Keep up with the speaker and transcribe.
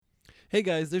Hey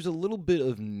guys, there's a little bit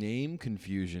of name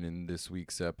confusion in this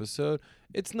week's episode.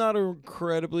 It's not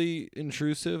incredibly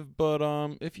intrusive, but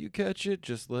if you catch it,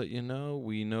 just let you know.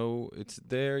 We know it's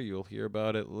there. You'll hear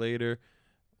about it later.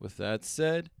 With that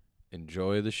said,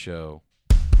 enjoy the show.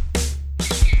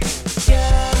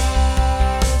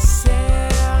 Yes,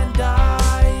 and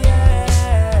I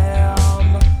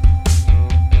am.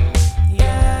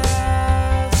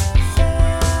 Yes,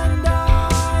 and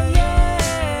I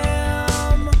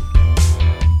am.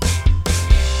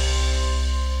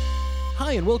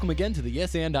 Hi, and welcome again to the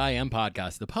Yes and I Am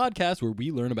podcast, the podcast where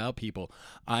we learn about people.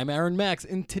 I'm Aaron Max,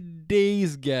 and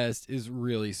today's guest is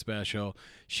really special.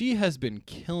 She has been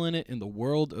killing it in the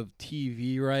world of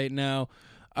TV right now.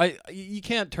 You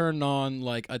can't turn on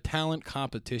like a talent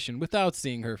competition without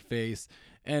seeing her face,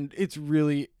 and it's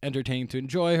really entertaining to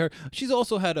enjoy her. She's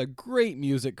also had a great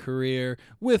music career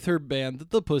with her band,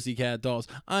 the Pussycat Dolls.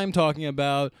 I'm talking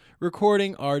about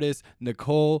recording artist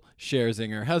Nicole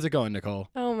Scherzinger. How's it going, Nicole?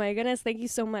 Oh my goodness, thank you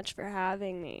so much for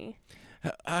having me.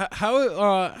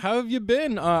 How have you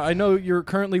been? I know you're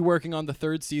currently working on the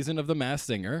third season of The Masked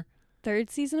Singer.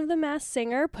 Third season of The Masked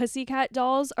Singer. Pussycat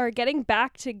Dolls are getting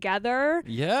back together.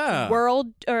 Yeah.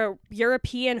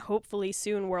 European, hopefully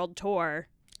soon, world tour.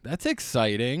 That's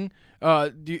exciting.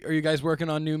 Are you guys working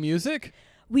on new music?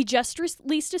 We just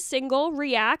released a single,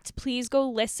 React. Please go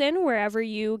listen wherever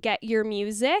you get your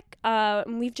music.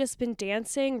 We've just been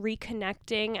dancing,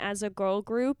 reconnecting as a girl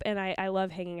group, and I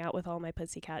love hanging out with all my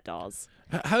Pussycat Dolls.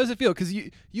 How does it feel? Because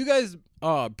you guys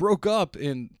broke up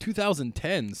in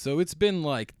 2010, so it's been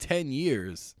like 10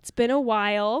 years. It's been a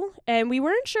while, and we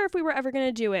weren't sure if we were ever going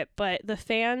to do it, but the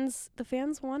fans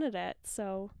wanted it,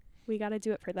 so we got to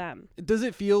do it for them. Does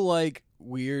it feel like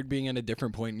weird being at a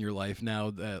different point in your life now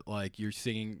that like you're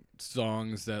singing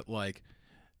songs that like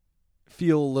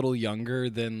feel a little younger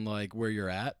than like where you're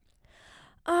at?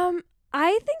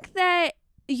 I think that,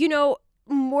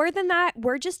 more than that,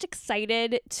 we're just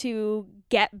excited to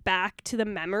get back to the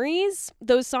memories.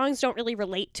 Those songs don't really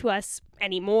relate to us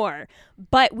anymore,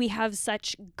 but we have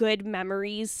such good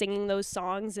memories singing those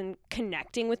songs and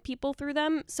connecting with people through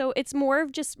them. So it's more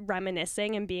of just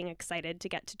reminiscing and being excited to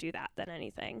get to do that than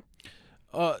anything.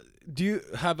 Do you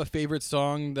have a favorite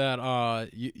song that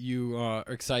you are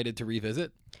excited to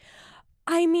revisit?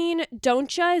 I mean,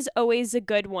 Don't Ya is always a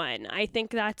good one. I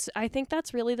think that's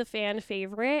really the fan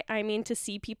favorite. I mean, to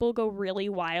see people go really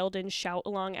wild and shout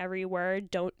along every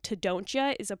word Don't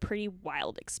Ya is a pretty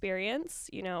wild experience,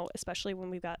 especially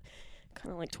when we've got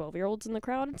kind of like 12-year-olds in the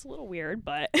crowd. It's a little weird,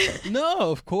 but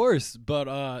No, of course, but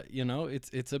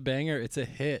it's a banger, it's a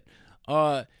hit.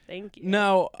 Thank you.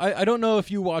 Now, I don't know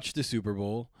if you watched the Super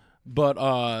Bowl, but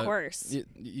Of course.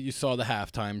 you saw the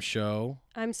halftime show.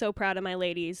 I'm so proud of my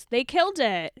ladies. They killed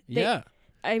it. Yeah.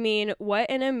 I mean,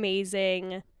 what an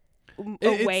amazing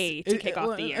way to kick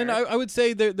off the year. And I would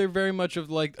say they're very much of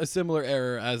like a similar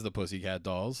era as the Pussycat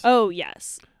Dolls. Oh,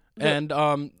 yes. And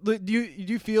do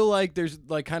you feel like there's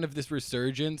like kind of this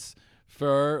resurgence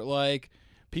for like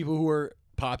people who were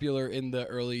popular in the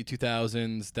early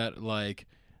 2000s that like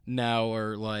now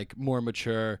are like more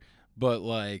mature but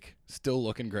like still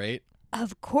looking great?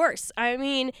 Of course. I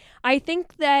mean, I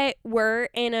think that we're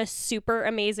in a super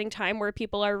amazing time where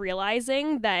people are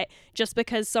realizing that just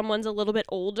because someone's a little bit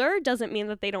older doesn't mean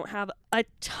that they don't have a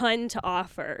ton to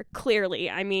offer. Clearly.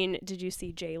 I mean, did you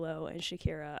see J-Lo and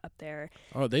Shakira up there?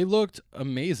 Oh, they looked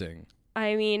amazing.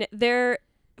 I mean, they're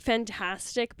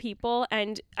fantastic people,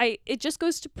 and it just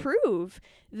goes to prove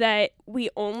that we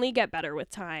only get better with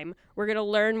time. We're going to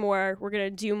learn more. We're going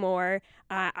to do more.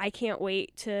 I can't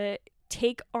wait to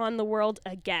take on the world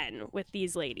again with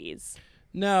these ladies.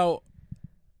 Now,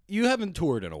 you haven't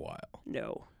toured in a while.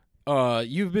 No.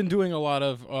 You've been doing a lot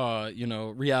of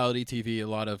reality TV, a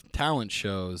lot of talent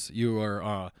shows.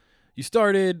 You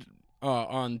started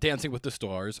on Dancing with the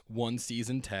Stars, won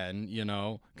season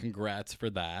 10, congrats for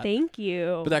that. Thank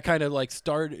you. But that kind of like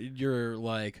started your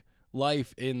like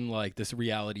life in like this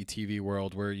reality TV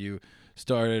world where you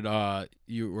started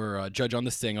you were a judge on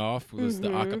the Sing Off, was the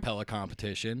acapella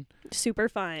competition. Super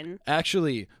fun.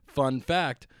 Actually, fun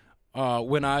fact,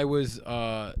 when I was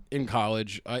in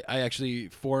college, I actually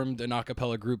formed an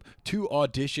acapella group to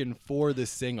audition for the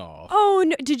Sing Off. Oh,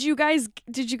 no. Did you guys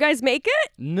make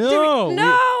it? No.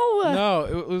 No. No,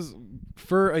 it was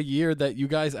for a year that you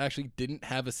guys actually didn't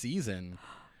have a season.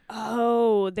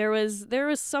 Oh, there was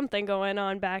something going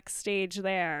on backstage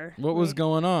there. What was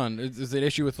going on? Is it an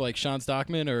issue with like Sean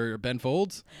Stockman or Ben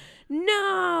Folds?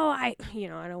 No, I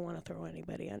don't want to throw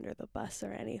anybody under the bus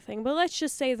or anything, but let's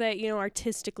just say that,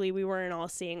 artistically we weren't all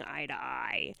seeing eye to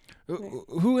eye.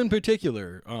 Who in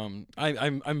particular?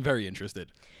 I'm very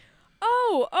interested.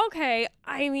 Oh, okay.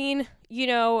 I mean,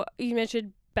 you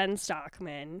mentioned Ben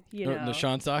Stockman. No,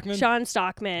 Sean Stockman? Sean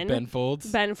Stockman. Ben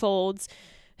Folds? Ben Folds.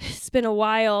 It's been a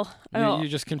while. You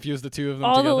just confused the two of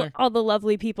them together? All the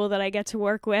lovely people that I get to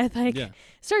work with. Yeah.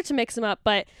 Start to mix them up,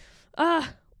 but I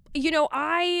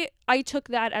took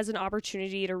that as an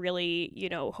opportunity to really,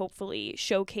 hopefully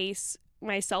showcase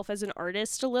myself as an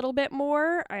artist a little bit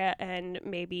more, and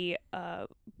maybe I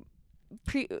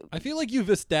feel like you've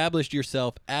established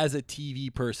yourself as a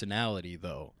TV personality,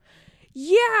 though.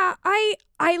 Yeah,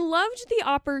 I loved the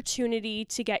opportunity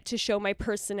to get to show my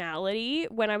personality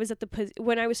when I was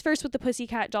when I was first with the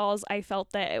Pussycat Dolls. I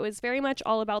felt that it was very much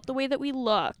all about the way that we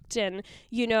looked and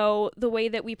the way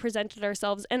that we presented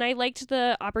ourselves, and I liked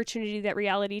the opportunity that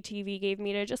reality TV gave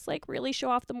me to just like really show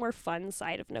off the more fun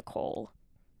side of Nicole.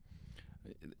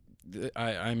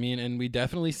 I mean, and we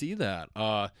definitely see that.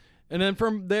 And then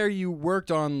from there, you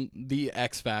worked on the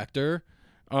X Factor,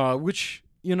 which.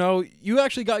 You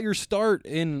actually got your start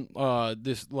in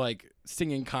this like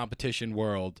singing competition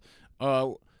world.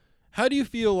 How do you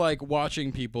feel like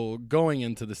watching people going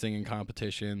into the singing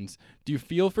competitions? Do you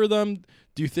feel for them?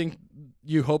 Do you think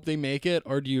you hope they make it,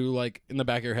 or do you like in the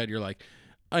back of your head you're like,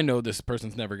 I know this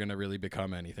person's never gonna really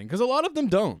become anything? Because a lot of them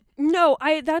don't. No,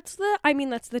 that's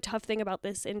the tough thing about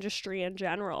this industry in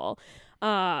general.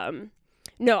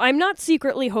 No, I'm not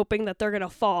secretly hoping that they're going to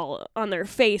fall on their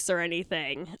face or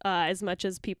anything, as much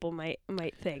as people might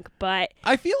think. But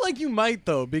I feel like you might,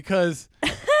 though, because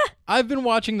I've been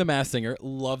watching The Masked Singer,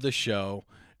 love the show.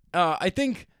 I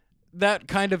think that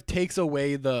kind of takes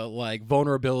away the like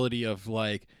vulnerability of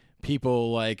like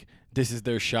people like this is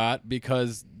their shot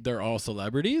because they're all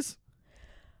celebrities.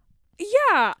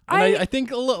 Yeah. And I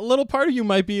think a little part of you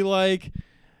might be like,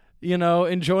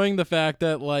 enjoying the fact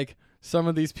that like some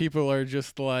of these people are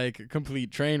just like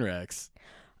complete train wrecks.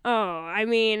 Oh, I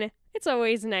mean, it's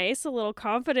always nice, a little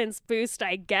confidence boost,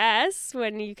 I guess,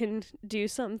 when you can do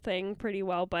something pretty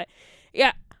well. But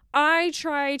yeah, I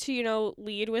try to,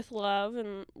 lead with love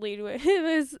and lead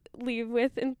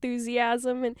with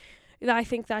enthusiasm. And I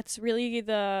think that's really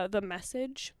the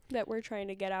message that we're trying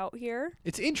to get out here.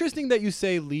 It's interesting that you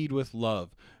say lead with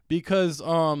love because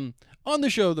on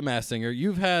the show The Masked Singer,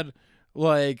 you've had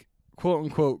like quote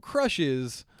unquote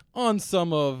crushes on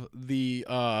some of the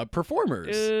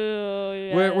performers. Ooh,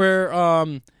 yeah. Where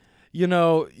you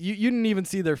didn't even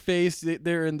see their face.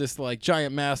 They're in this like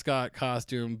giant mascot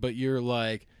costume, but you're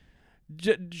like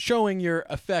showing your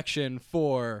affection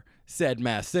for said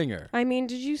Masked Singer. I mean,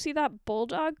 did you see that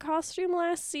bulldog costume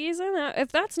last season?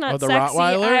 If that's not the sexy,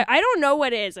 Rottweiler? I don't know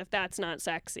what is if that's not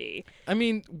sexy. I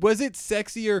mean, was it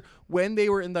sexier when they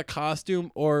were in the costume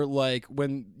or like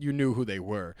when you knew who they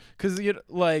were? Because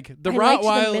like the I Rottweiler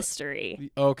liked the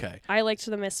mystery. Okay. I liked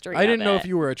the mystery. I didn't know of if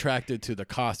you were attracted to the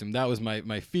costume. That was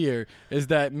my fear, is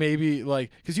that maybe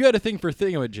like because you had a thing for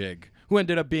Thingamajig, who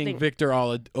ended up being Victor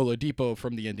Oladipo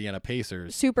from the Indiana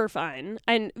Pacers. Super fun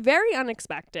and very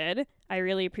unexpected. I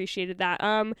really appreciated that.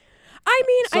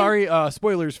 Sorry,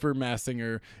 spoilers for Masked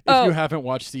Singer. If you haven't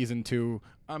watched season 2,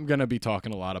 I'm gonna be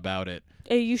talking a lot about it.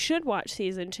 You should watch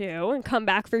season 2 and come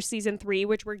back for season 3,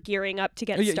 which we're gearing up to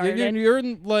get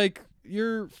started.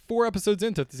 You're 4 episodes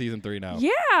into season 3 now.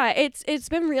 Yeah, it's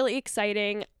been really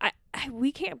exciting.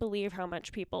 We can't believe how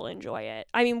much people enjoy it.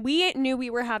 I mean, we knew we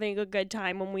were having a good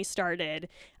time when we started.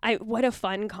 What a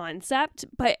fun concept,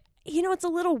 but it's a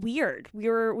little weird. We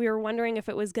were wondering if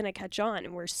it was going to catch on,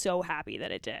 and we're so happy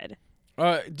that it did.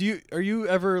 Are you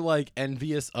ever like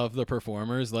envious of the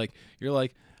performers? Like you're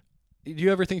like, do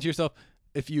you ever think to yourself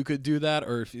if you could do that,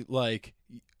 or if like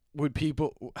would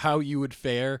people how you would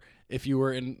fare if you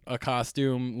were in a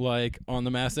costume like on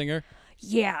The Masked Singer?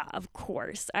 Yeah, of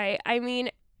course. I mean,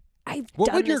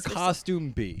 what would your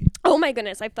costume be? Oh my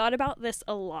goodness, I've thought about this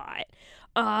a lot.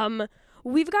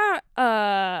 We've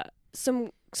got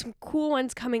some cool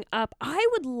ones coming up. I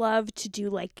would love to do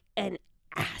like an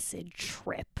acid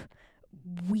trip,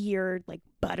 weird like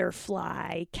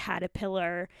butterfly,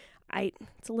 caterpillar.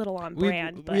 It's a little on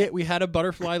brand, but we had a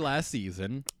butterfly last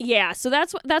season. Yeah, so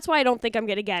that's why I don't think I'm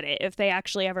gonna get it if they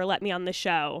actually ever let me on the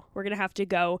show. We're gonna have to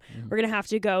go. We're gonna have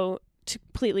to go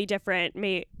completely different.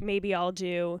 Maybe I'll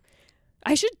do.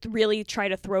 I should really try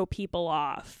to throw people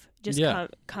off. Just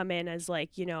come in as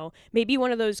like maybe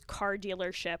one of those car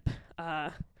dealership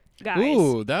guys.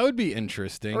 Ooh, that would be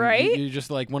interesting. Right? You're just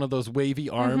like one of those wavy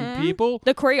arm people.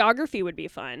 The choreography would be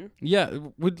fun. Yeah.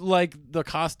 Would like the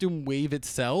costume wave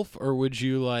itself, or would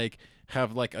you like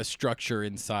have like a structure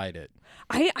inside it?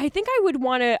 I think I would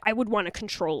want to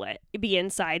control it, be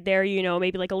inside there,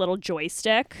 maybe like a little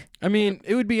joystick. I mean,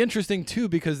 it would be interesting too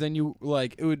because then you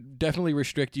like it would definitely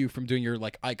restrict you from doing your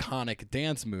like iconic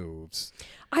dance moves.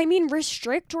 I mean,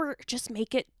 restrict or just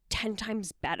make it 10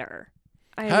 times better.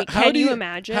 How Can do you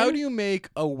imagine? How do you make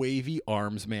a wavy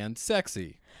arms man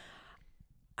sexy?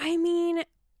 I mean,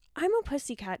 I'm a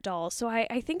pussycat doll, so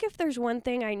I think if there's one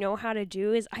thing I know how to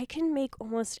do is I can make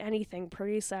almost anything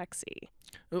pretty sexy.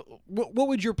 What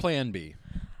would your plan be?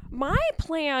 My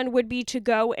plan would be to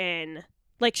go in,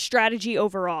 like strategy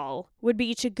overall, would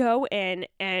be to go in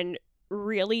and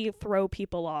really throw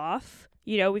people off.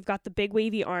 We've got the big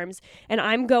wavy arms, and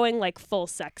I'm going like full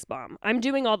sex bomb. I'm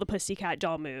doing all the pussycat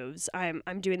doll moves. I'm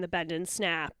doing the bend and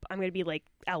snap. I'm going to be like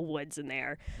Elle Woods in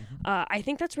there. I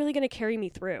think that's really going to carry me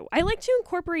through. I like to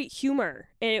incorporate humor,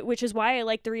 which is why I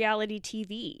like the reality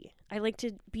TV. I like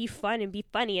to be fun and be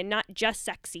funny and not just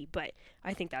sexy, but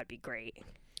I think that would be great.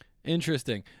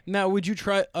 Interesting. Now, would you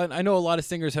try? I know a lot of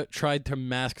singers have tried to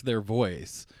mask their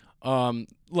voice.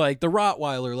 Like the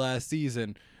Rottweiler last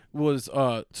season was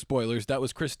spoilers. That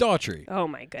was Chris Daughtry. Oh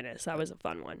my goodness, that was a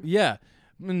fun one. Yeah.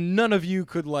 None of you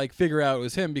could like figure out it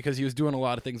was him because he was doing a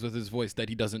lot of things with his voice that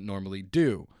he doesn't normally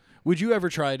do. Would you ever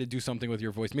try to do something with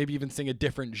your voice? Maybe even sing a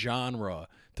different genre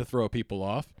to throw people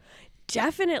off?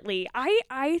 Definitely.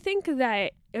 I think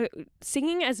that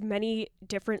singing as many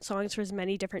different songs for as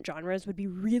many different genres would be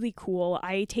really cool.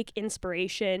 I take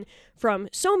inspiration from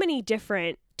so many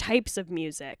different types of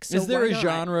music. So is there why a not?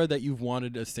 genre that you've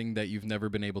wanted to sing that you've never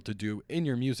been able to do in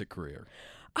your music career?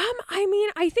 I mean,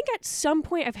 I think at some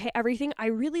point I've hit everything. I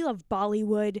really love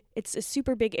Bollywood. It's a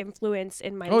super big influence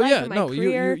in my life and my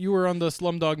career. You were on the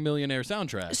Slumdog Millionaire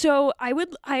soundtrack. So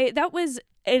that was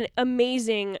an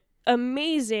amazing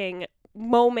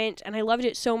moment, and I loved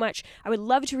it so much. I would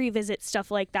love to revisit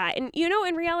stuff like that. And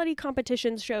in reality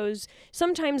competition shows,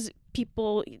 sometimes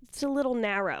it's a little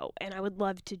narrow, and I would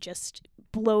love to just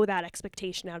blow that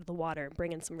expectation out of the water and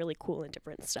bring in some really cool and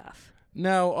different stuff.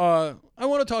 Now, I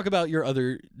want to talk about your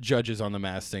other judges on The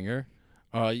Masked Singer.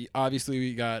 Obviously,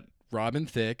 we got Robin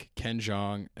Thicke, Ken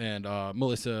Jeong, and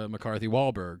Melissa McCarthy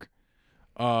Wahlberg.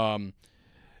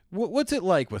 What's it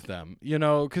like with them?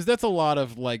 Because that's a lot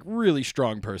of like really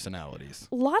strong personalities.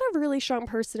 A lot of really strong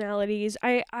personalities.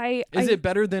 Is it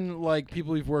better than like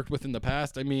people we've worked with in the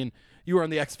past? I mean, you were on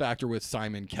the X Factor with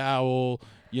Simon Cowell.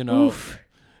 Oof.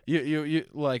 You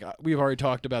like we've already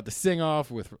talked about the Sing Off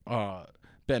with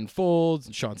Ben Folds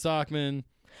and Sean Sockman.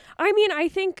 I mean, I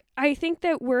think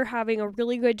that we're having a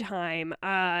really good time.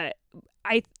 I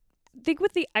think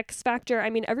with the X Factor, I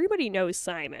mean, everybody knows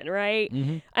Simon, right?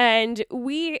 Mm-hmm. And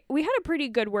we had a pretty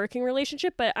good working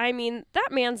relationship, but I mean, that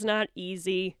man's not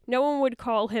easy. No one would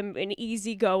call him an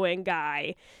easygoing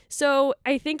guy. So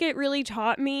I think it really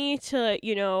taught me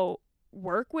to,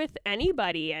 work with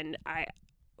anybody. And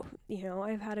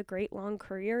I've had a great long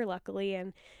career, luckily,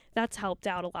 and that's helped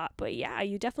out a lot. But yeah,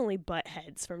 you definitely butt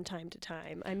heads from time to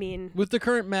time. I mean, with the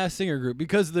current Masked Singer group,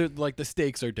 because the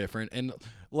stakes are different, and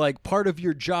like part of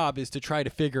your job is to try to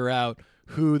figure out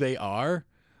who they are.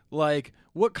 Like,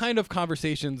 what kind of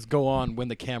conversations go on when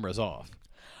the camera's off?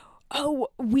 Oh,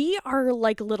 we are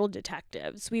like little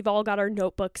detectives. We've all got our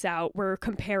notebooks out. We're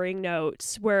comparing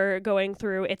notes. We're going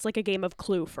through. It's like a game of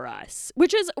Clue for us,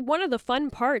 which is one of the fun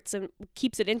parts and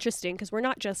keeps it interesting because we're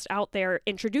not just out there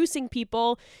introducing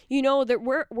people.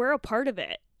 That we're a part of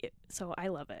it. So I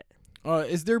love it.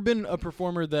 Has there been a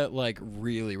performer that like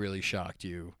really, really shocked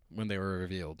you when they were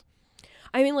revealed?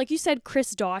 I mean, like you said,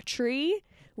 Chris Daughtry.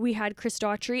 We had Chris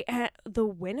Daughtry, the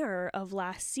winner of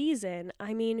last season.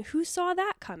 I mean, who saw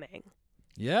that coming?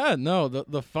 Yeah, no,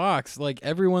 the Fox. Like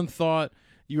everyone thought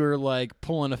you were like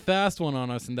pulling a fast one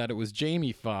on us, and that it was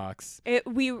Jamie Foxx.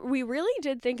 We really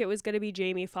did think it was going to be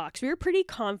Jamie Foxx. We were pretty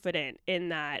confident in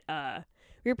that.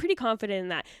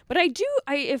 But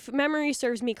if memory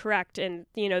serves me correct, and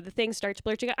the things start to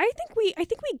blur together, I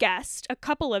think we guessed a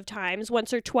couple of times,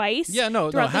 once or twice. Yeah, no,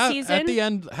 throughout the season. At the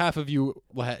end, half of you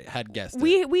had guessed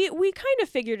it. We kind of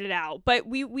figured it out, but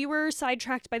we were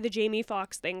sidetracked by the Jamie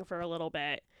Foxx thing for a little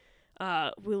bit.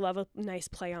 We love a nice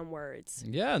play on words.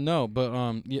 Yeah, no, but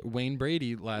Wayne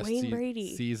Brady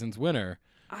season's winner.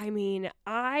 I mean,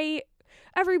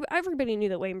 everybody knew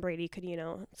that Wayne Brady could,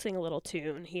 sing a little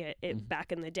tune. He had it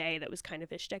back in the day that was kind of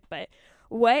his shtick. But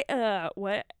what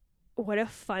a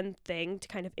fun thing to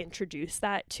kind of introduce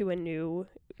that to a new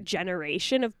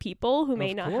generation of people who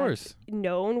may not have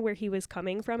known where he was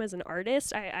coming from as an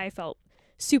artist. I felt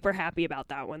super happy about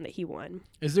that one, that he won.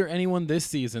 Is there anyone this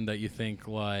season that you think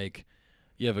like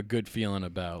you have a good feeling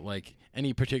about, like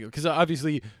any particular? Because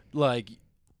obviously, like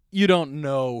you don't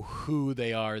know who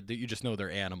they are, that you just know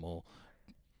they're animal.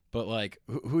 But like,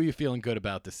 who are you feeling good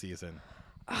about this season?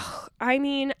 I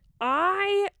mean,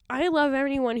 I love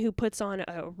anyone who puts on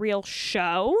a real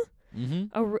show.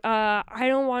 Mm-hmm. I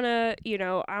don't want to,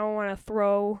 I don't want to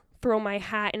throw my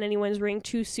hat in anyone's ring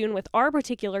too soon with our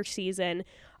particular season.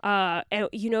 And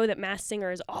you know that Masked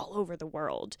Singer is all over the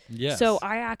world. Yes. So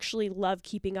I actually love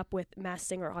keeping up with Masked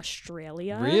Singer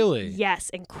Australia. Really? Yes,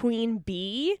 and Queen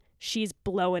Bee, she's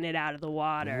blowing it out of the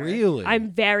water. Really? I'm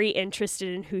very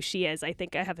interested in who she is. I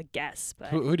think I have a guess, but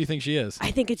Who do you think she is? I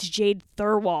think it's Jade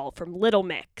Thirlwall from Little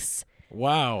Mix.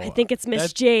 Wow. I think it's Miss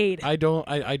That- Jade. I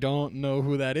don't know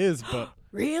who that is, but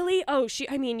Really? Oh,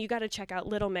 you got to check out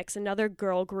Little Mix, another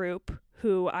girl group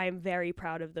who I'm very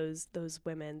proud of those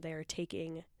women. They're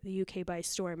taking the UK by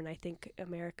storm, and I think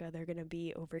America, they're going to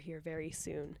be over here very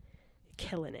soon,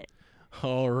 killing it.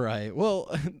 all right.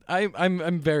 Well,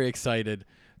 I'm very excited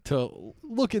to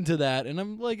look into that, and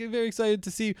I'm like very excited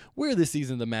to see where this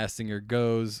season of The Masked Singer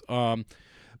goes.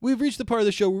 We've reached the part of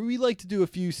the show where we like to do a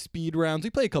few speed rounds.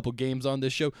 We play a couple games on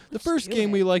this show. The first do game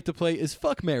it. we like to play is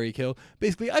Fuck, Marry, Kill.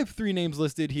 Basically, I have 3 names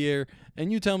listed here,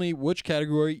 and you tell me which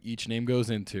category each name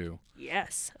goes into.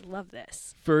 Yes, I love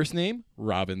this. First name,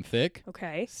 Robin Thicke.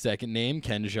 Okay. Second name,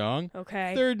 Ken Jeong.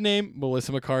 Okay. Third name,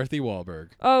 Melissa McCarthy Wahlberg.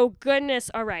 Oh, goodness.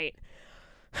 All right.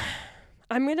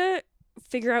 I'm going to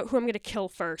figure out who I'm going to kill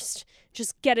first.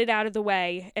 Just get it out of the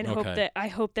way and Okay. I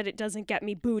hope that it doesn't get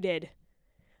me booted.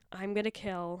 I'm going to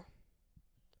kill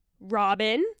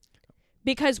Robin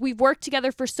because we've worked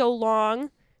together for so long,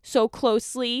 so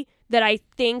closely, that I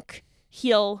think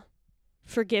he'll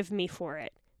forgive me for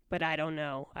it. But I don't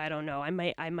know.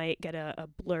 I might get a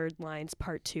Blurred Lines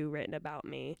Part 2 written about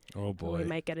me. Oh, Or boy. we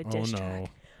might get a Oh, diss no.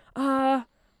 track.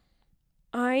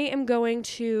 I am going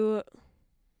to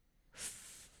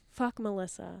fuck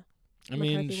Melissa. I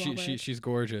mean, McCarthy Wahlberg. she's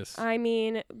gorgeous. I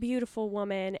mean, beautiful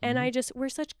woman. And Mhm. we're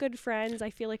such good friends. I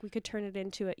feel like we could turn it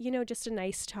into just a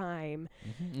nice time.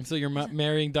 Mhm. And so you're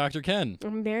marrying Dr. Ken.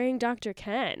 I'm marrying Dr.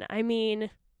 Ken. I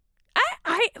mean,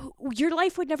 your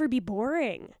life would never be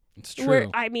boring. It's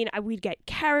true. We'd get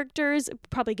characters,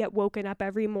 probably get woken up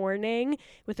every morning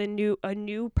with a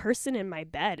new person in my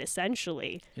bed,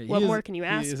 essentially. Yeah, What he is- more can you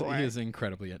ask for? He is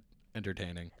incredibly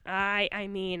entertaining. I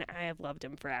mean, I have loved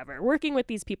him forever. Working with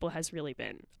these people has really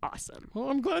been awesome. Well,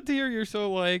 I'm glad to hear you're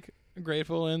so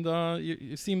grateful, and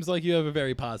it seems like you have a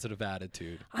very positive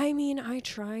attitude. I mean, I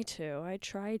try to. I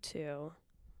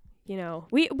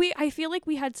feel like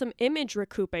we had some image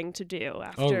recouping to do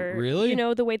after really?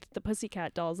 the way that the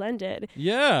Pussycat Dolls ended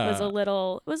Yeah. was a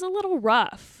little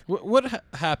rough. What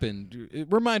happened?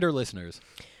 Remind our listeners.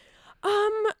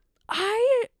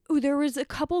 There was a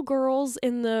couple girls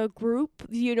in the group,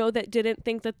 that didn't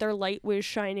think that their light was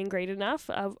shining great enough.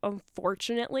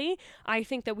 Unfortunately, I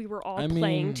think that we were all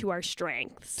playing to our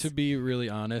strengths. To be really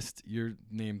honest, your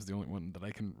name's the only one that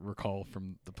I can recall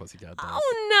from the Pussycat Dolls.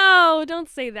 Oh no, don't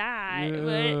say that.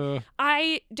 But Yeah.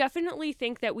 I definitely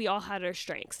think that we all had our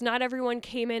strengths. Not everyone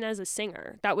came in as a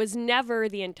singer. That was never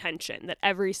the intention, that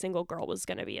every single girl was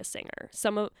going to be a singer.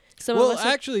 Some of Well, us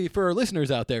actually, for our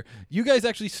listeners out there, you guys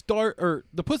actually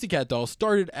the Pussycat Dolls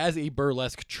started as a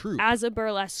burlesque troupe. as a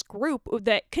burlesque group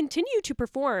that continue to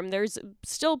perform. There's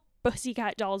still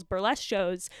Pussycat Dolls burlesque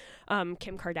shows.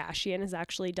 Kim Kardashian has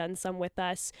actually done some with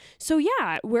us. So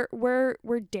yeah, we're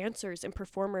dancers and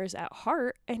performers at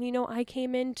heart. And I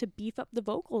came in to beef up the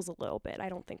vocals a little bit. I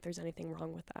don't think there's anything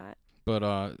wrong with that.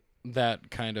 But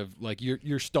that kind of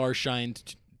your star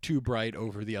shined too bright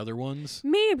over the other ones.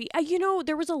 Maybe.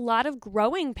 There was a lot of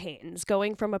growing pains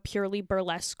going from a purely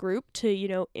burlesque group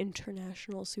to,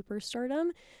 international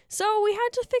superstardom. So we had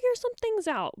to figure some things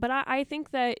out. But I think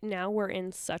that now we're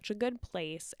in such a good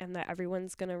place and that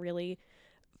everyone's going to really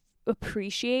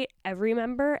appreciate every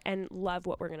member and love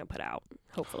what we're going to put out,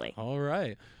 hopefully. All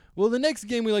right. Well, the next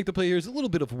game we like to play here is a little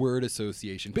bit of word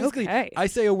association. Basically, Okay. I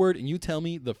say a word and you tell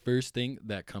me the first thing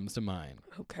that comes to mind.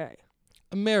 Okay.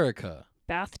 America.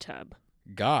 Bathtub.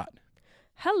 God.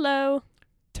 Hello.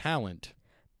 Talent.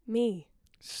 Me.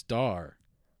 Star.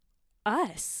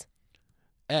 Us.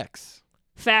 X.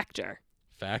 Factor.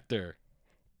 Factor.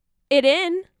 It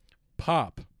in.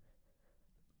 Pop.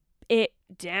 It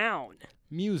down.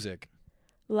 Music.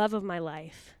 Love of my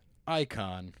life.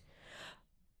 Icon.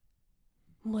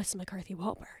 Melissa McCarthy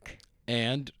Wahlberg.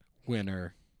 And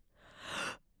winner.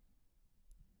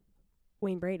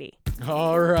 Wayne Brady.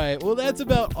 All right. Well, that's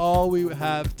about all we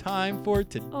have time for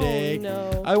today. Oh,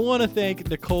 no. I want to thank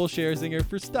Nicole Scherzinger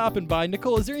for stopping by.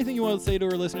 Nicole, is there anything you want to say to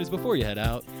our listeners before you head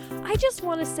out? I I just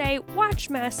want to say, watch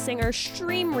Masked Singer,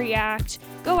 stream React,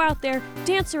 go out there,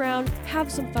 dance around, have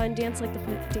some fun, dance like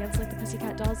the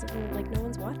Pussycat Dolls, and like no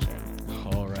one's watching.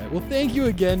 All right. Well, thank you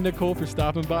again, Nicole, for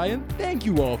stopping by, and thank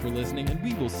you all for listening, and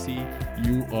we will see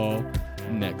you all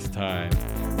next time.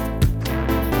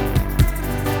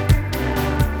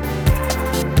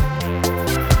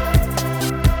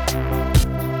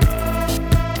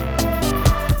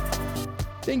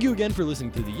 Thank you again for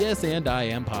listening to the Yes and I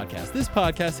Am podcast. This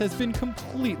podcast has been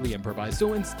completely improvised,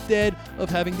 so instead of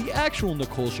having the actual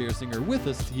Nicole Scherzinger with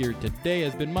us here today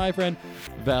has been my friend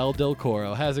Val Del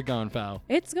Coro. How's it going, Val?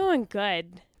 It's going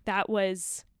good. That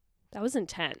was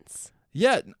intense.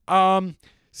 Yeah.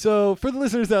 So for the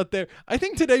listeners out there, I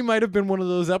think today might have been one of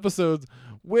those episodes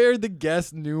where the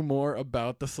guest knew more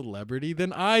about the celebrity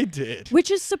than I did.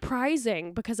 Which is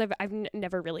surprising because I've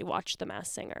never really watched The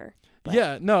Masked Singer. But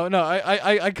Yeah, no,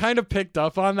 I kind of picked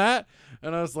up on that,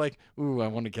 and I was like, ooh, I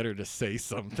want to get her to say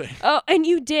something. Oh, and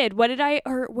you did. What did I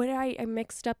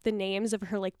mixed up the names of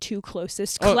her like two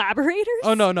closest collaborators?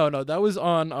 Oh, no, that was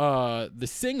on the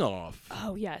Sing Off.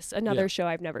 Oh, yes, another show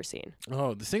I've never seen.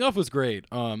 Oh, the Sing Off was great.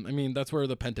 I mean, that's where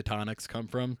the Pentatonics come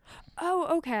from.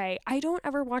 Oh, okay. I don't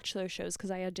ever watch those shows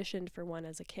because I auditioned for one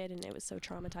as a kid and it was so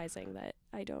traumatizing that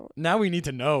I don't. Now we need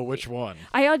to know which one.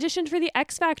 I auditioned for the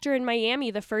X Factor in Miami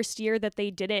the first year that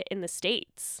they did it in the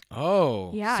States.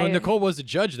 Oh. Yeah, So I- Nicole was a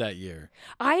judge that year.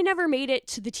 I never made it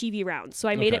to the TV round, so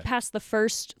I made it Okay. past the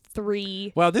first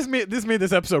 3. Wow, this made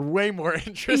this episode way more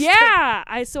interesting. Yeah,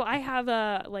 I have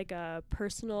a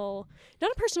personal,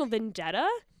 not a personal vendetta,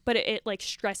 but it like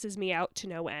stresses me out to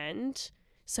no end.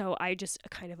 So I just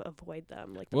kind of avoid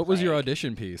them. Like the What was your plague.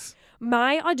 audition piece?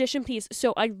 My audition piece?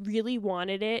 So I really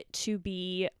wanted it to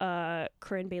be a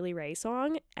Corinne Bailey Rae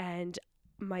song, and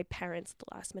my parents at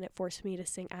the last minute forced me to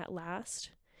sing At Last,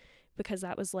 because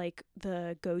that was like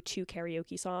the go-to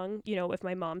karaoke song. You know, if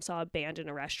my mom saw a band in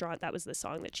a restaurant, that was the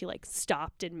song that she like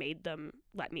stopped and made them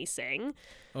let me sing.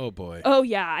 Oh boy. Oh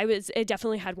yeah, it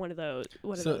definitely had one of those.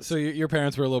 So your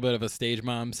parents were a little bit of a stage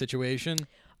mom situation?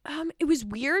 It was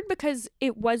weird because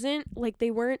it wasn't like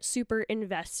they weren't super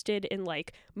invested in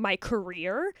like my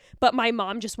career, but my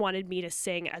mom just wanted me to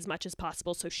sing as much as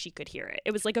possible so she could hear it. It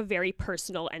was like a very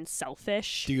personal and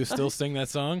selfish. Do you still sing that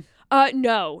song?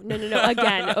 No.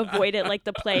 Again, avoid it like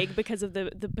the plague because of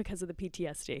the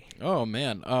PTSD. Oh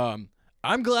man.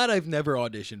 I'm glad I've never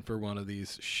auditioned for one of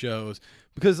these shows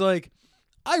because like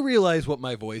I realize what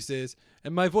my voice is,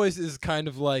 and my voice is kind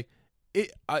of like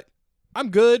I'm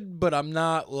good, but I'm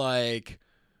not like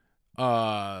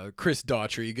Chris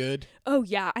Daughtry good. Oh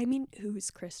yeah, I mean,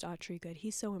 who's Chris Daughtry good?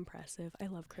 He's so impressive. I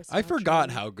love Chris. I Daughtry.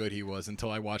 forgot how good he was until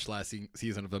I watched last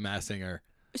season of The Masked Singer.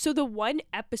 So the one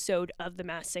episode of The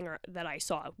Masked Singer that I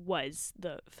saw was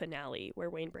the finale where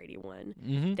Wayne Brady won.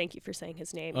 Mm-hmm. Thank you for saying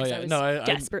his name Oh, because yeah. I was No, I-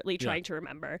 desperately yeah. trying to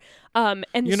remember. And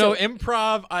You so, know,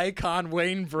 improv icon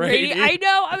Wayne Brady. I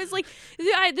know. I was like,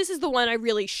 this is the one I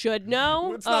really should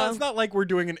know. It's not like we're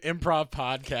doing an improv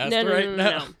podcast no, right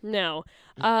now. No.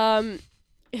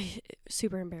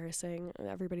 Super embarrassing.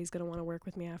 Everybody's gonna want to work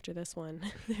with me after this one.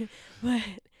 But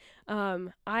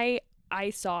I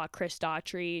saw Chris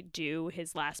Daughtry do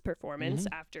his last performance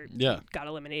after Yeah. he got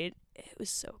eliminated. It was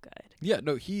so good. Yeah,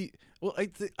 no,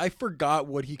 I forgot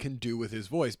what he can do with his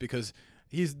voice because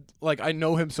he's like I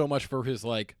know him so much for his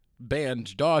like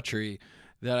band Daughtry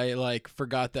that I like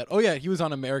forgot that. Oh yeah, he was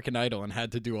on American Idol and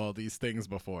had to do all these things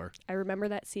before. I remember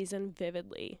that season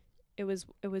vividly. It was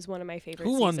one of my favorite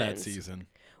Who seasons. won that season?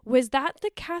 Was that the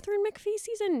Catherine McPhee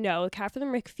season? No,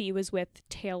 Catherine McPhee was with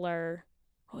Taylor.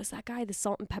 What was that guy? The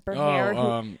salt and pepper hair.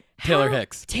 Taylor How-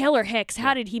 Hicks. Taylor Hicks.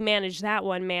 How did he manage that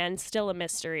one, man? Still a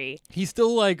mystery. He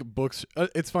still like books.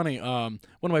 It's funny. One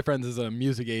of my friends is a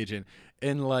music agent,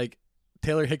 and like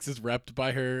Taylor Hicks is repped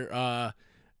by her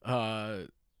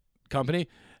company,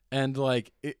 and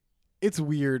like it's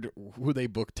weird who they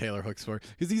book Taylor Hicks for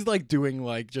because he's like doing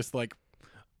like just like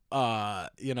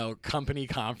company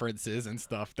conferences and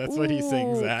stuff. That's what he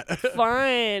sings Ooh, at.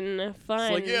 Fun. It's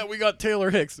like, yeah, we got Taylor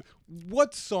Hicks.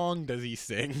 What song does he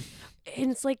sing?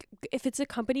 And it's like, if it's a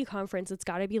company conference, it's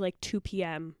got to be like 2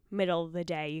 p.m., middle of the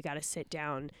day. You got to sit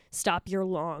down, stop your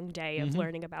long day of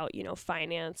learning about,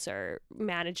 finance or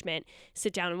management,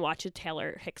 sit down and watch a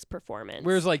Taylor Hicks performance.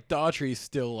 Whereas like Daughtry's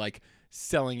still like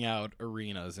selling out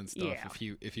arenas and stuff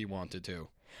Yeah. if he wanted to.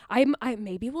 I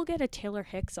maybe we'll get a Taylor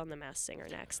Hicks on The Masked Singer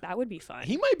next. That would be fun.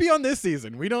 He might be on this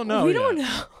season. We don't know. We yet. don't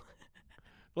know.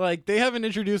 Like they haven't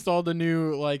introduced all the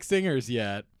new like singers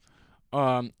yet.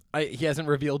 He hasn't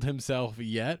revealed himself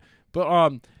yet.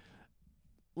 But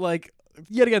like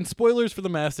yet again, spoilers for The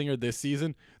Masked Singer this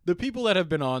season. The people that have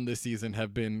been on this season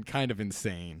have been kind of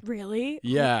insane. Really?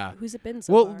 Yeah. Who's it been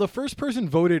so Well, far? the first person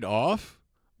voted off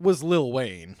was Lil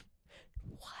Wayne.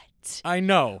 What? I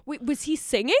know. Wait, was he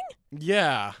singing?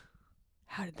 Yeah.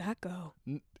 How did that go?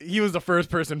 He was the first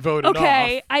person voted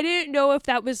Okay, off. I didn't know if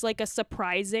that was like a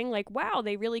surprising, like, wow,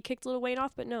 they really kicked Lil Wayne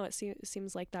off, but no, it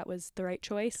seems like that was the right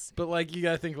choice. But like you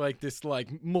gotta think like this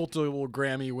like multiple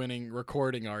Grammy winning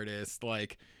recording artist,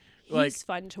 He's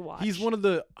fun to watch. he's one of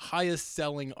the highest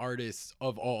selling artists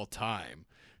of all time.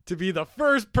 To be the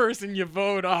first person you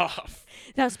vote off.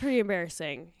 That's pretty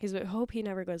embarrassing. Hope he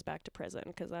never goes back to prison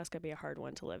because that's gonna be a hard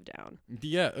one to live down.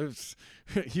 Yeah,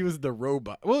 he was the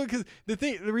robot. Well, because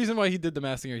the reason why he did The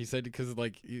Masked Singer, he said because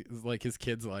like his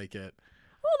kids like it.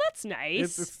 Oh, that's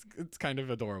nice. It's kind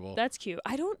of adorable. That's cute.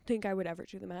 I don't think I would ever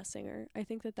do The Masked Singer. I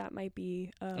think that might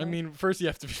be. I mean, first you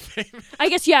have to be famous. I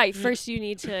guess yeah. First, you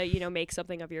need to make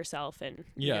something of yourself and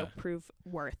Yeah. prove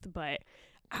worth. But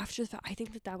after that, I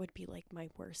think that would be like my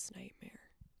worst nightmare.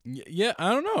 Yeah,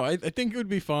 I don't know. I think it would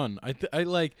be fun. I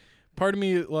like part of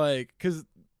me like because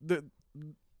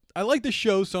I like the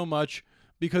show so much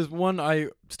because one I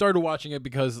started watching it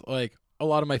because like a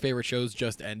lot of my favorite shows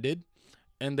just ended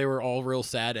and they were all real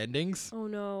sad endings. Oh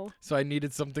no. So I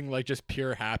needed something like just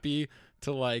pure happy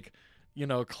to like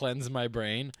cleanse my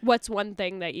brain. What's one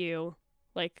thing that you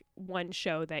like? One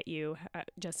show that you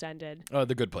just ended?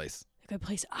 The Good Place. Good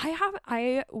Place.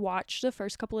 I watched the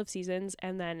first couple of seasons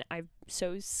and then I'm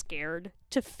so scared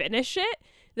to finish it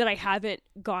that I haven't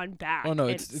gone back. Oh no,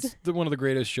 and it's one of the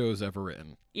greatest shows ever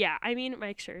written. yeah. I mean,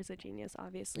 Mike Schur is a genius.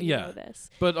 Obviously, Yeah. you know this.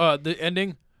 But the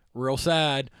ending, real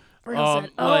sad. Real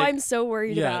sad. Oh, like- I'm so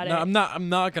worried about no, it. I'm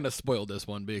not gonna spoil this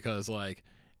one because like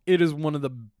it is one of the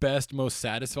best, most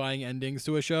satisfying endings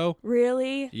to a show.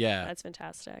 Really? Yeah. That's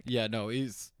fantastic. Yeah, no,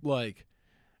 it's like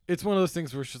it's one of those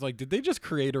things where it's just like, did they just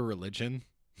create a religion?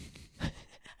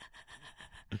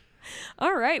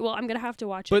 All right. Well, I'm gonna have to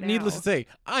watch it. But needless now. to say,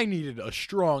 I needed a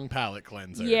strong palate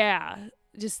cleanser. Yeah,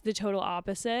 just the total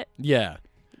opposite. Yeah.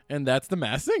 And that's The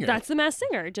Masked Singer. That's The Masked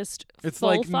Singer. Just it's full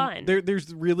like fun.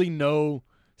 there's really no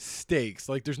stakes.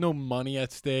 Like there's no money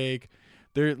at stake.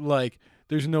 There's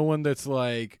no one that's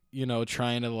like,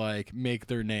 trying to like make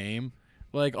their name.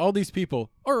 Like all these people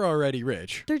are already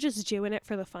rich. They're just doing it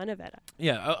for the fun of it.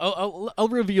 Yeah, I'll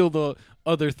reveal the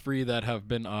other three that have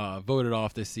been voted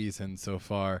off this season so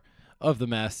far of The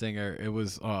Masked Singer. It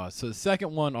was so the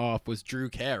second one off was Drew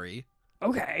Carey.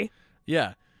 Okay.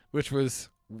 Yeah, which was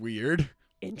weird.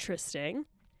 Interesting.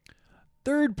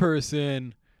 Third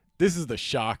person, this is the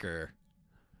shocker.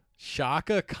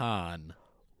 Shaka Khan.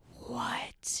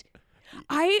 What?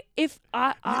 In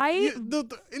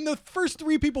the first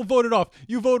three people voted off,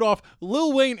 you vote off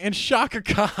Lil Wayne and Shaka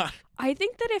Khan. I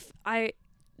think that if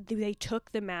they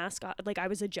took the mask off, like I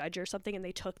was a judge or something and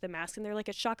they took the mask and they're like,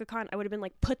 it's Shaka Khan, I would have been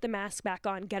like, put the mask back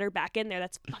on, get her back in there.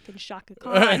 That's fucking Shaka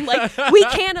Khan. Like, we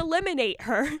can't eliminate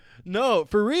her. No,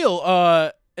 for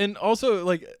real. And also,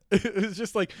 like, it's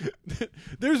just like,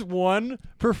 there's one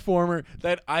performer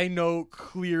that I know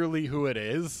clearly who it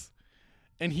is,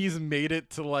 and he's made it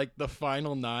to, like, the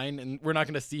final 9, and we're not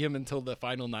going to see him until the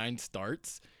final 9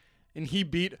 starts. And he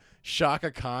beat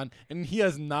Shaka Khan, and he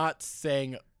has not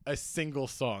sang a single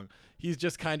song. He's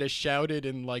just kind of shouted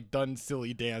and, like, done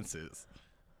silly dances.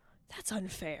 That's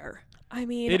unfair. I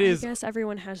mean, It is- I guess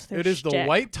everyone has their It is the shtick,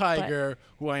 White but Tiger,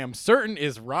 who I am certain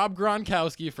is Rob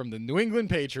Gronkowski from the New England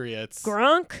Patriots.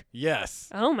 Gronk? Yes.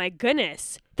 Oh my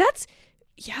goodness. That's,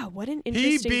 yeah, what an He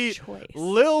interesting beat choice.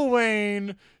 Lil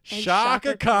Wayne, Shaka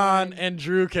Shaka Khan, Khan. and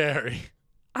Drew Carey.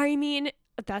 I mean,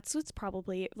 that's what's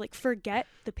probably, like, forget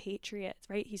the Patriots,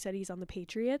 right? He said he's on the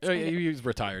Patriots. Oh, and- yeah, he's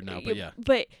retired now, but yeah.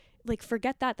 But, like,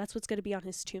 forget that. That's what's going to be on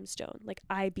his tombstone. Like,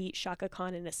 I beat Shaka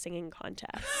Khan in a singing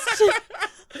contest.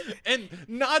 And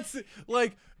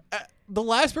like the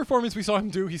last performance we saw him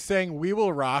do, he sang "We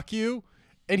Will Rock You,"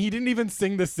 and he didn't even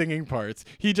sing the singing parts.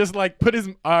 He just like put his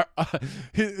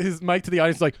mic to the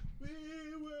audience, like, "We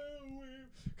will,"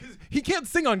 because he can't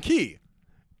sing on key.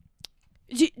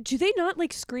 do they not,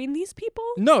 like, screen these people?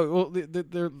 No,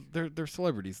 well, they're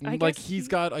celebrities. I Like guess he's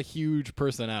got a huge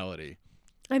personality.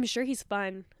 I'm sure he's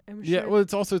fun. I'm Yeah, sure. well,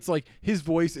 it's like his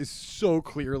voice is so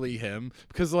clearly him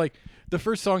because like the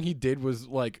first song he did was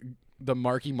like the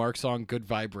Marky Mark song "Good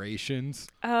Vibrations,"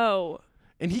 Oh.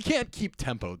 and he can't keep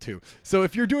tempo too. So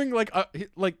if you're doing like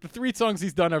the 3 songs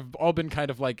he's done have all been kind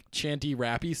of like chanty,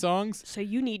 rappy songs. So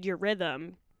you need your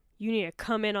rhythm. You need to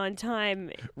come in on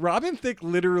time. Robin Thicke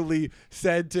literally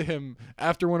said to him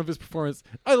after one of his performances,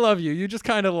 "I love you. You just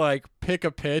kind of like pick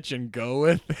a pitch and go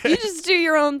with it." You just do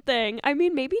your own thing. I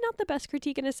mean, maybe not the best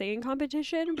critique in a singing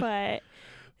competition, but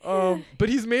But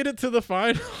he's made it to the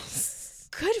finals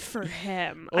Good for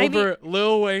him. I mean, over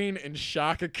Lil Wayne and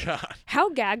Shaka Khan. how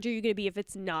gagged are you going to be if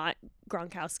it's not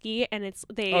Gronkowski and it's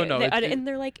Oh, no, and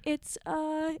they're like it's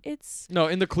No,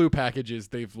 in the clue packages,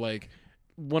 they've like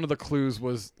one of the clues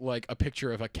was like a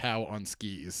picture of a cow on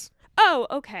skis. oh,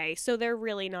 okay, so they're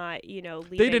really not leaving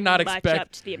They did not much expect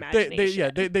up to the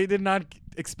imagination. they did not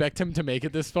expect him to make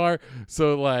it this far.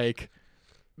 So like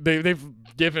they've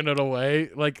given it away.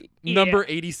 Like number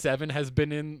 87 has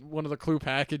been in one of the clue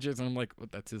packages, and I'm like, well,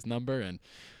 that's his number, and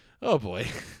oh boy.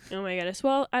 Oh my goodness.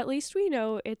 Well, at least we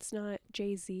know it's not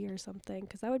Jay-Z or something,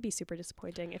 because that would be super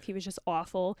disappointing if he was just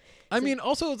awful. I mean,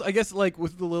 also I guess like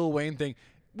with the Lil Wayne thing,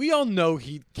 we all know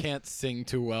he can't sing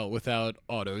too well without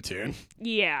auto-tune.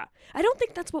 Yeah. I don't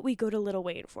think that's what we go to Lil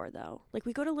Wayne for, though. Like,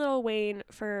 we go to Lil Wayne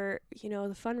for,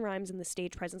 the fun rhymes and the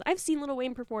stage presence. I've seen Lil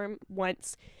Wayne perform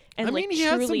once, and I mean, like, he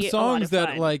has some truly a lot songs of that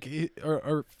fun. like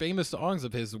are famous songs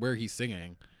of his where he's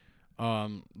singing.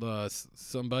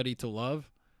 Somebody to Love.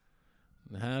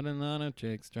 Had a lot of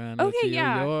chicks trying to Okay, steal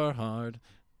yeah. your heart.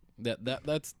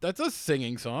 That's a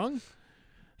singing song.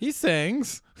 He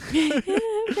sings.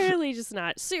 Apparently just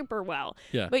not super well.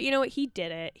 Yeah. But you know what? He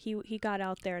did it. He got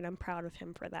out there, and I'm proud of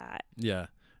him for that. Yeah.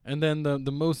 And then the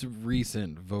most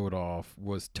recent vote off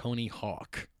was Tony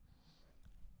Hawk.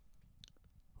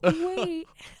 Wait.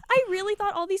 I really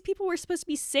thought all these people were supposed to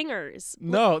be singers.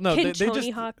 No, Can they Tony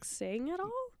just Hawk sing at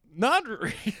all? not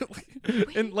really.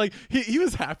 And like he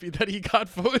was happy that he got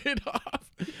voted off.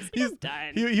 He's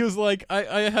done. He was like,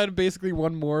 I had basically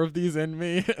one more of these in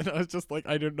me, and I was just like,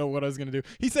 I didn't know what I was gonna do.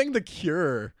 He sang The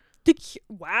Cure.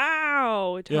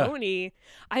 Wow, Yeah. Tony.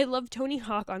 I love Tony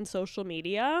Hawk on social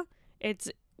media.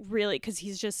 It's really because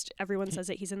he's just, everyone says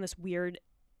that he's in this weird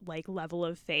like level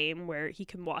of fame where he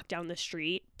can walk down the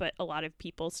street, but a lot of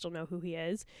people still know who he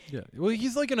is. Yeah. Well,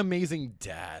 he's like an amazing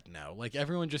dad now. Like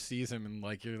everyone just sees him and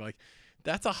like you're like,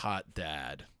 that's a hot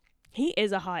dad. He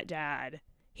is a hot dad.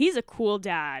 He's a cool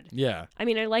dad. Yeah. I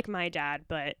mean, I like my dad,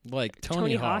 but Like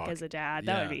Tony Hawk. Hawk as a dad,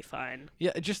 that Yeah. would be fun.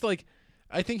 Yeah, just like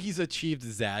I think he's achieved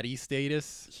zaddy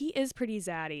status. He is pretty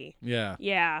zaddy. Yeah.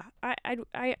 Yeah,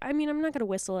 I mean, I'm not gonna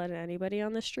whistle at anybody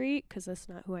on the street because that's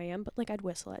not who I am. But like, I'd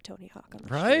whistle at Tony Hawk on the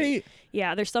street. Right?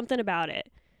 Yeah, there's something about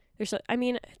it. I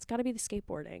mean, it's got to be the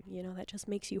skateboarding. That just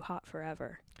makes you hot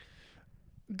forever.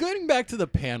 Getting back to the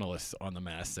panelists on The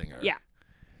Masked Singer. Yeah.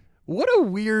 What a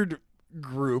weird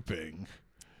grouping.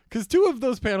 Because two of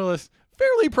those panelists,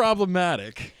 fairly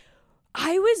problematic.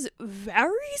 I was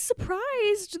very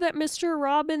surprised that Mr.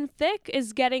 Robin Thicke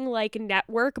is getting like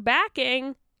network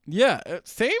backing. Yeah.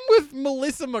 Same with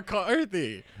Melissa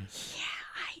McCarthy. Yeah,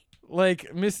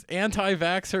 Like Miss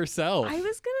Anti-Vax herself. I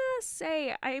was gonna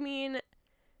say, I mean,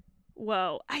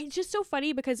 whoa. It's just so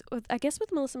funny because I guess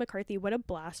with Melissa McCarthy, what a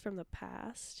blast from the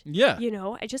past. Yeah.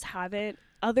 I just haven't,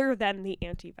 other than the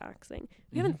anti-vaxxing,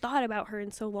 we haven't thought about her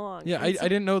in so long. Yeah, And I it's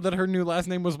didn't know that her new last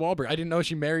name was Wahlberg. I didn't know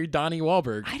she married Donnie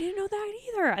Wahlberg. I didn't know that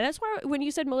either. That's why when you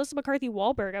said Melissa McCarthy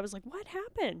Wahlberg, I was like, what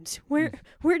happened? Hmm.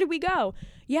 Where did we go?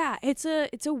 Yeah, it's a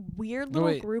weird No,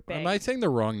 little wait, grouping. am I saying the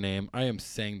wrong name? I am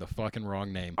saying the fucking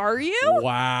wrong name. Are you?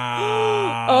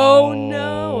 Wow. Oh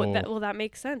no. That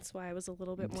makes sense why I was a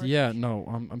little bit more. Yeah, no,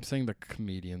 I'm saying the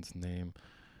comedian's name.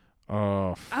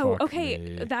 Oh, Oh, fuck okay.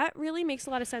 me. That really makes a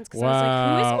lot of sense because Wow. I was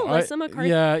like, who is Melissa McCarthy?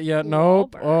 Yeah,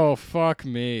 nope. Wahlberg? Oh, fuck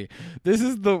me. This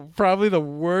is probably the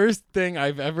worst thing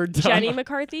I've ever done. Jenny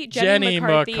McCarthy? Jenny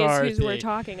McCarthy is who McCarthy. we're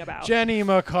talking about. Jenny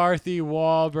McCarthy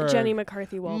Wahlberg. Jenny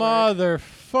McCarthy Wahlberg.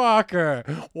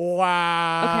 Motherfucker.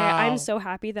 Wow. Okay, I'm so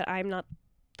happy that I'm not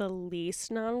the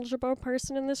least knowledgeable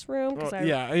person in this room.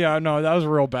 Yeah, no, that was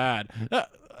real bad.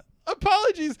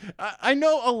 Apologies. I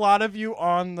know a lot of you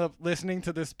listening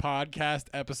to this podcast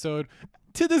episode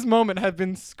to this moment have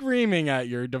been screaming at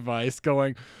your device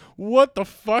going, what the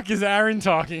fuck is Aaron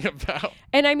talking about?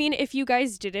 And I mean, if you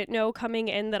guys didn't know coming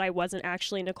in that I wasn't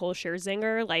actually Nicole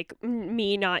Scherzinger, like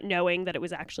me not knowing that it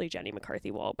was actually Jenny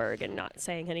McCarthy Wahlberg and not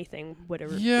saying anything should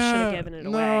have given it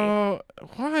away. No,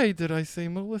 why did I say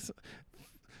Melissa?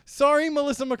 Sorry,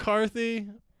 Melissa McCarthy.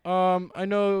 I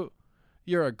know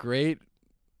you're a great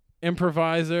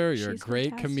improviser. You're She's a great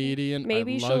fantastic. comedian.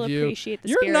 Maybe I she'll love you. appreciate the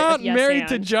You're spirit not of Yes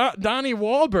married and. to Donnie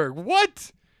Wahlberg.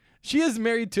 What? She is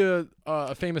married to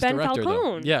a famous Ben director, though.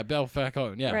 Falcone. Yeah, Bel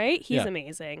Falcone. Yeah. Right? He's yeah.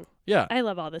 amazing. Yeah. I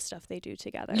love all the stuff they do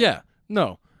together. Yeah.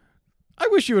 No. I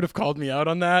wish you would have called me out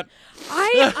on that.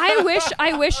 I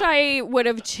wish I would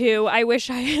have too. I wish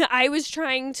I was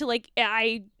trying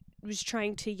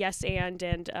to yes and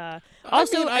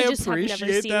also I mean, I just have never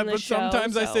appreciate seen that, the but show,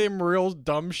 sometimes I so. say real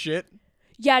dumb shit.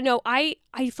 Yeah, no, I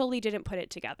fully didn't put it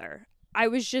together. I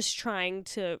was just trying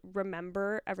to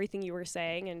remember everything you were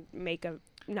saying and make a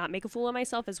not make a fool of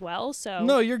myself as well. So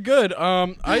No, you're good.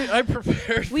 I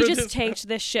prepared. we for just this. tanked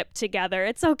this ship together.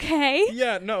 It's okay.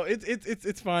 Yeah, no,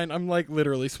 it's fine. I'm like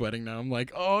literally sweating now. I'm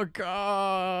like, oh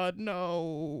god,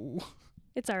 no.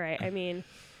 It's all right. I mean,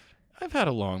 I've had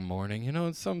a long morning, you know,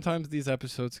 and sometimes these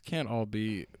episodes can't all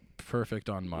be perfect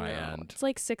on my no, end. it's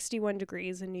like 61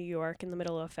 degrees in New York in the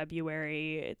middle of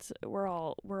February. We're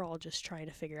all just trying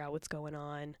to figure out what's going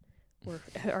on.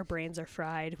 Our brains are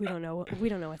fried. We don't know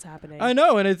what's happening. I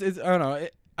know, and it's I don't know.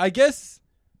 I guess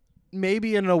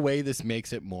maybe in a way this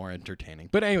makes it more entertaining.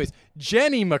 But anyways,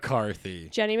 Jenny McCarthy.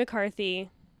 Jenny McCarthy.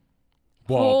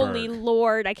 Wahlberg. Holy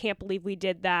Lord, I can't believe we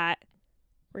did that.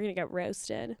 We're going to get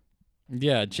roasted.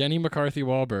 Yeah, Jenny McCarthy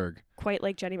Wahlberg. Quite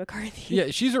like Jenny McCarthy. Yeah,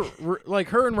 she's like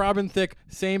her and Robin Thicke,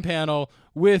 same panel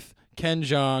with Ken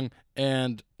Jeong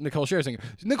and Nicole Scherzinger.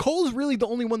 Nicole's really the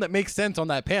only one that makes sense on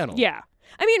that panel. Yeah.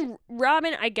 I mean,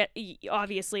 Robin, I get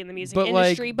obviously in the music but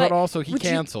industry, but also he would you-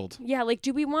 canceled. yeah, like,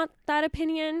 do we want that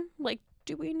opinion? Like,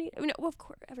 do we need? No, well, of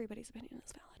course, everybody's opinion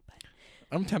is valid, but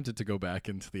I'm tempted to go back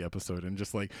into the episode and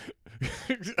just like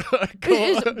Just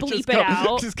bleep it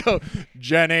out. Just go,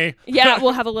 Jenny. yeah,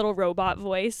 we'll have a little robot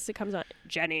voice. It comes on,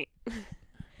 Jenny.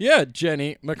 Yeah,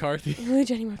 Jenny McCarthy.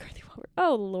 Jenny McCarthy.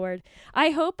 Oh Lord, I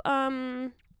hope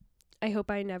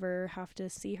I never have to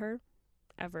see her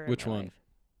ever. Which in my one? life.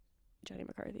 Jenny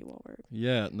McCarthy Wahlberg.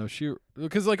 Yeah, no,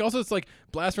 because like also it's like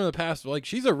blast from the past. Like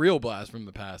she's a real blast from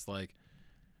the past. Like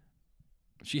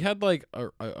she had like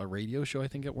a radio show I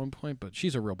think at one point, but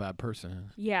she's a real bad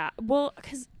person. Yeah, well,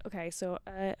 because okay, so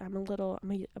I'm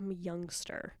a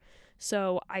youngster,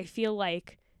 so I feel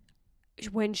like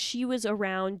when she was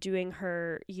around doing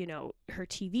her, her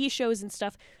TV shows and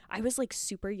stuff, I was like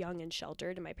super young and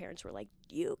sheltered, and my parents were like,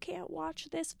 "You can't watch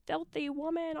this filthy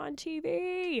woman on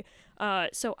TV."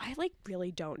 So I like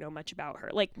really don't know much about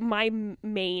her. Like my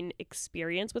main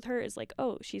experience with her is like,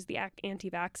 oh, she's the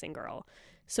anti-vaxxing girl.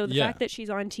 So the fact that she's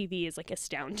on TV is like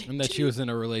astounding. And that she was in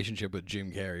a relationship with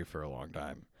Jim Carrey for a long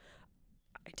time.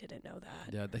 I didn't know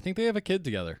that. Yeah, I think they have a kid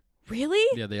together. Really?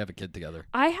 Yeah, they have a kid together.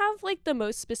 I have like the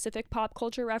most specific pop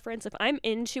culture reference. If I'm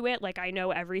into it, like I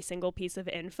know every single piece of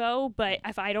info, but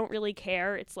if I don't really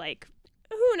care, it's like,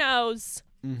 who knows?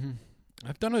 Mm-hmm.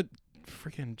 I've done a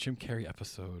freaking Jim Carrey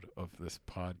episode of this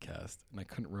podcast, and I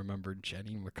couldn't remember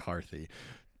Jenny McCarthy.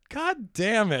 God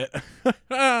damn it.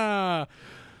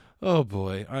 Oh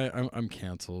boy, I'm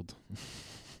canceled.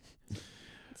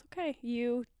 It's okay.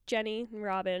 You, Jenny, and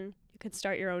Robin, you could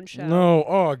start your own show. No,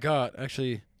 oh god.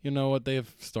 Actually, you know what? They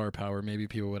have star power. Maybe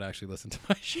people would actually listen to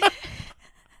my show.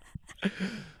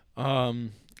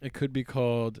 It could be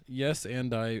called Yes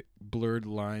and I Blurred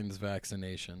Lines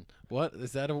Vaccination. What?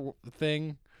 Is that a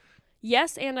thing?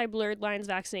 Yes, and I blurred lines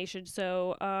vaccination.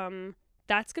 So,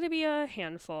 that's gonna be a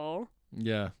handful.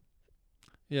 Yeah.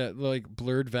 Yeah, like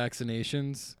blurred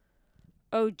vaccinations.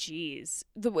 Oh, geez.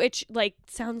 Which like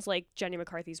sounds like Jenny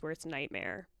McCarthy's worst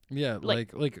nightmare. Yeah,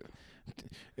 Like- like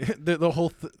the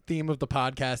whole theme of the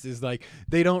podcast is like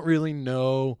they don't really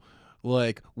know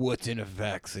like what's in a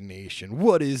vaccination.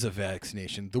 What is a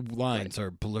vaccination? The lines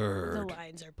are blurred. The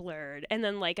lines are blurred. And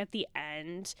then like at the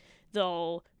end,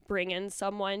 they'll bring in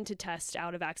someone to test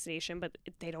out a vaccination, but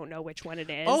they don't know which one it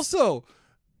is. Also,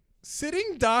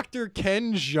 sitting Dr.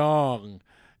 Ken Jeong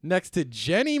next to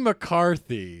Jenny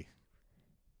McCarthy.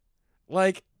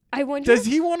 Like, I wonder, does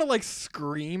he want to like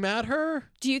scream at her?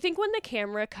 do you think when the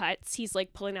camera cuts, he's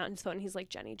like pulling out his phone, he's like,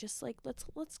 Jenny, just like let's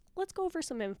go over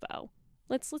some info.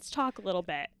 Let's talk a little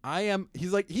bit.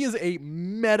 He is a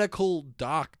medical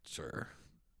doctor.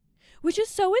 Which is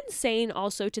so insane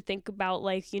also to think about,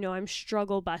 like, I'm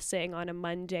struggle busing on a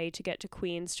Monday to get to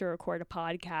Queens to record a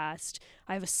podcast.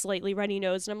 I have a slightly runny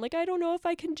nose and I'm like, I don't know if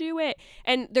I can do it.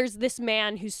 And there's this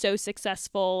man who's so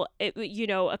successful, a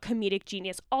comedic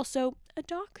genius, also a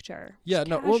doctor. Yeah, just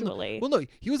no, casually. well, no,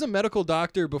 he was a medical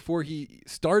doctor before he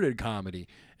started comedy,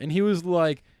 and he was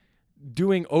like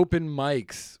doing open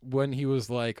mics when he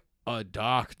was like a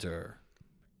doctor.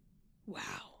 Wow.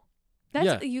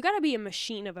 You got to be a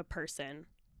machine of a person.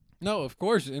 No, of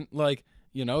course, and like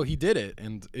he did it,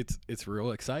 and it's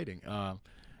real exciting.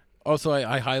 Also,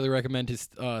 I highly recommend his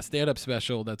stand-up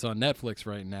special that's on Netflix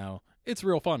right now. It's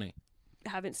real funny.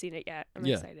 Haven't seen it yet. I'm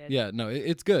yeah, excited. yeah, no,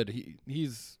 it's good.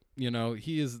 He's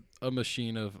he is a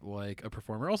machine of like a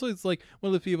performer. Also, it's like one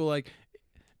of the people like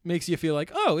makes you feel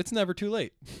like, oh, it's never too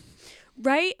late.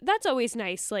 Right? That's always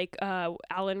nice. Like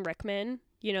Alan Rickman.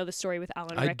 The story with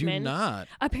Alan I Rickman. do not.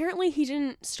 Apparently, he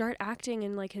didn't start acting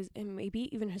in like in maybe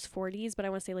even his 40s, but I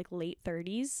want to say like late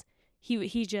 30s.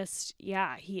 He just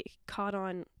he caught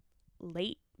on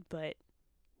late, but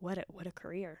what a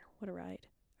career, what a ride.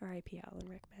 R.I.P. Alan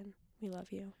Rickman. We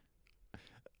love you.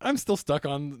 I'm still stuck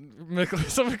on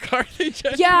Melissa McCarthy.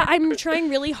 Jenny. Yeah, I'm trying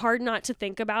really hard not to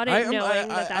think about it, knowing that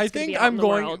that's I going to think be out I'm in the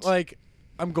going world. like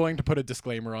I'm going to put a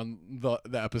disclaimer on the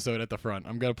episode at the front.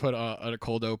 I'm gonna put a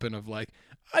cold open of like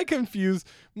I confuse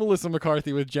Melissa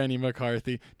McCarthy with Jenny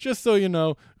McCarthy, just so you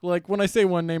know. Like when I say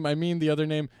one name, I mean the other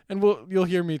name, and you'll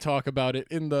hear me talk about it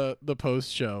in the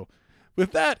post show.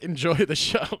 With that, enjoy the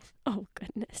show. Oh,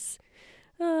 goodness.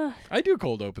 I do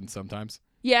cold open sometimes.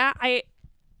 Yeah, I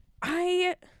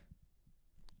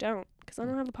don't, because I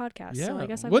don't have a podcast. So I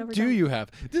guess I've what never do done. you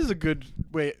have? This is a good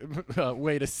way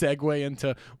to segue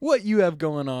into what you have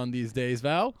going on these days,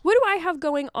 Val. What do I have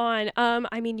going on?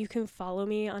 I mean, you can follow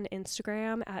me on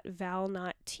Instagram at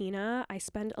ValNotTina. I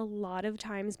spend a lot of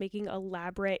times making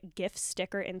elaborate gift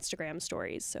sticker Instagram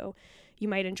stories, so you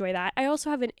might enjoy that. I also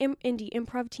have an indie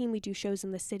improv team. We do shows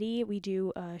in the city. We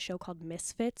do a show called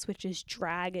Misfits, which is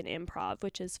drag and improv,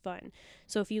 which is fun.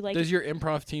 So if you like, Does your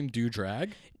improv team do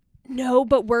drag? no,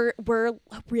 but we're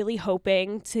really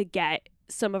hoping to get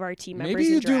some of our team members. Maybe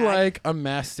you in drag. do like a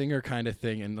Masked Singer kind of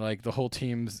thing, and like the whole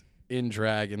team's in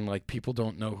drag, and like people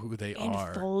don't know who they in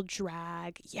are. full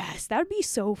drag. Yes, that would be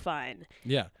so fun.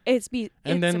 Yeah, And and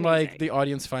it's then like amazing. the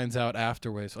audience finds out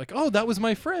afterwards, like, oh, that was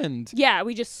my friend. Yeah,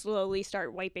 we just slowly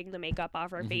start wiping the makeup off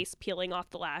Mm-hmm. our face, peeling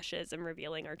off the lashes, and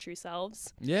revealing our true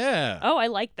selves. Yeah, Oh, I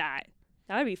like that.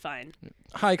 That would be fun.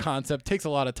 high concept, takes a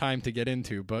lot of time to get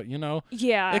into, but you know,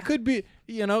 Yeah, it could be.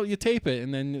 You know, you tape it,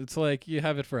 and then it's like you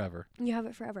have it forever. you have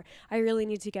it forever. I really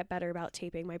need to get better about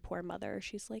taping. My poor mother.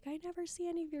 She's like, I never see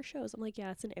any of your shows. I'm like,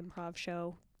 yeah, it's an improv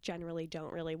show. Generally,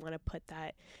 don't really want to put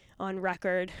that on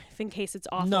record if in case it's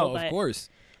awful. No, but of course.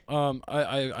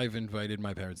 I've invited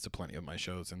my parents to plenty of my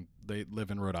shows, and they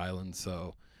live in Rhode Island,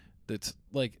 so it's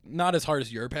like not as hard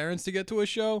as your parents to get to a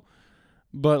show.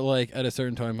 But like at a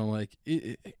certain time, I'm like,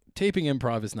 taping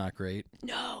improv is not great.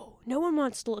 No one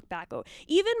wants to look back.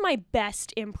 Even my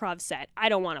best improv set, I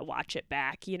don't want to watch it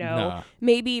back. You know, Nah.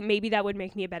 maybe that would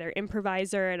make me a better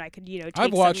improviser, and I could take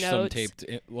I've watched some some notes. taped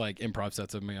like improv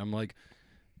sets of me. I'm like,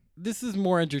 this is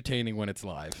more entertaining when it's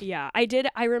live. Yeah, I did.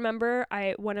 I remember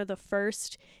one of the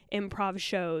first improv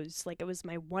shows, like it was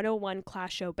my 101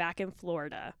 class show back in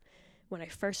Florida when I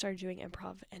first started doing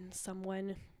improv, and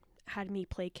someone had me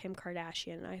play Kim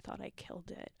Kardashian, and I thought I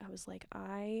killed it. I was like,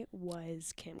 I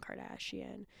was Kim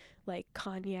Kardashian. Like,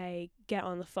 Kanye, get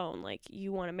on the phone. Like,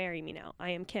 you want to marry me now.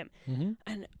 I am Kim. Mm-hmm.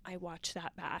 And I watched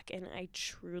that back, and I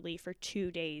truly, for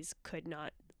 2 days, could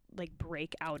not, like,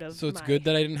 break out of So it's my... good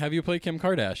that I didn't have you play Kim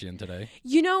Kardashian today.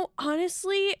 You know,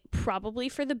 honestly, probably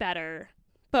for the better.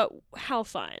 But how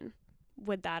fun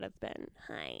would that have been?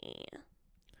 Hi.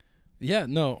 Yeah,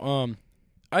 no.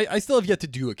 I still have yet to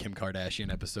do a Kim Kardashian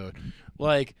episode.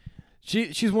 Like,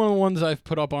 she's one of the ones I've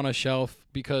put up on a shelf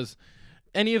because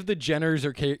any of the Jenners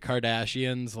or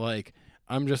Kardashians, like,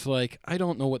 I'm just like, I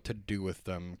don't know what to do with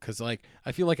them because, like,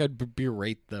 I feel like I'd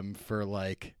berate them for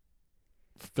like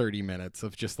 30 minutes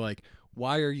of just like,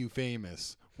 why are you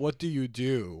famous? What do you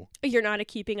do? You're not a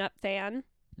Keeping Up fan?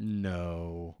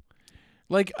 No.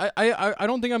 Like, I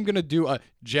don't think I'm gonna do a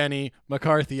Jenny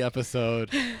McCarthy episode.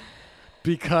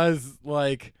 Because,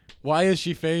 like, why is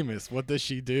she famous? What does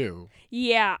she do?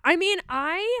 Yeah. I mean,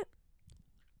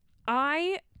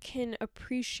 I can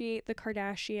appreciate the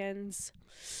Kardashians.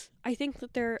 I think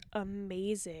that they're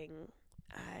amazing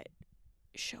at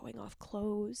showing off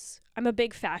clothes. I'm a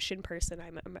big fashion person.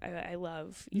 I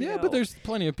love, you Yeah, know, but there's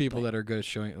plenty of people that are good at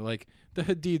showing. Like, the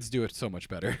Hadids do it so much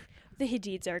better. the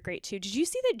Hadids are great too. Did you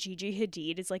see that Gigi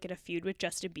Hadid is like in a feud with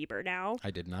Justin Bieber now? I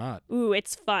did not. Ooh,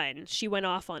 it's fun. She went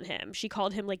off on him. She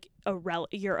called him like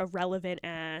you're irrelevant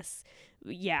ass.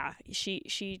 Yeah,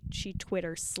 she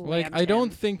Twitter slammed Like, I don't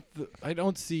him. think I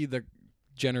don't see the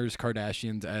Jenner's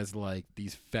Kardashians as like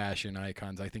these fashion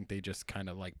icons. I think they just kind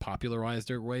of like popularized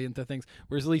their way into things.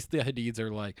 Whereas at least the Hadids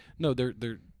are like, no, they're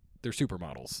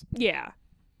supermodels. Yeah.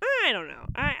 I don't know.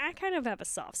 I kind of have a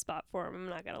soft spot for him. I'm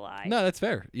not gonna lie. No, that's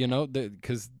fair. You know,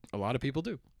 because a lot of people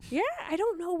do. Yeah, I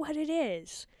don't know what it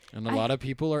is And a lot of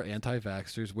people are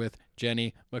anti-vaxxers with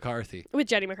Jenny McCarthy. with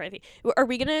Jenny McCarthy. Are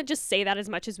we gonna just say that as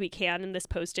much as we can in this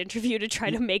post interview to try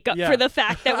to make up Yeah. for the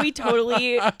fact that we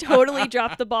totally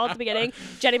dropped the ball at the beginning?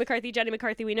 Jenny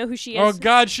McCarthy. We know who she is. Oh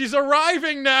God, she's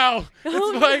arriving now.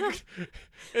 Oh, It's like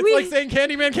it's like saying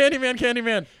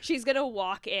Candyman. She's gonna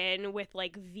walk in with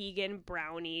like vegan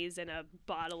brownies and a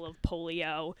bottle of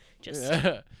polio. Just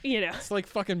Yeah. you know. It's like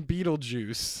fucking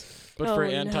Beetlejuice, but Oh, for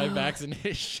no.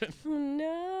 anti-vaccination. Oh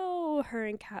no. know her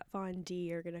and Kat Von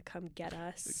D are gonna come get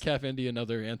us. Kat Von D,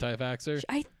 another anti-vaxxer.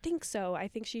 I think so. I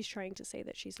think she's trying to say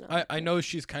that she's not. I know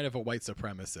she's kind of a white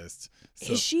supremacist.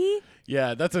 So, Is she?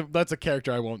 yeah, that's a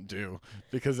character I won't do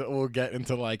because it will get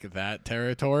into like that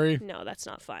territory. No, that's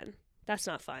not fun. That's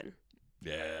not fun.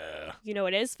 Yeah. You know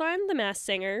what is fun? The Masked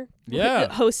Singer. Yeah.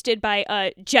 Hosted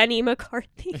by Jenny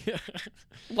McCarthy.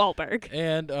 Wahlberg.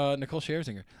 And Nicole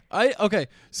Scherzinger. Okay,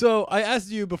 so I asked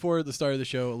you before the start of the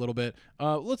show a little bit.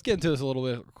 Let's get into this a little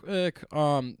bit quick.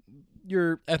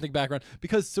 Your ethnic background,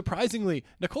 because surprisingly,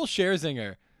 Nicole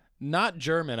Scherzinger, not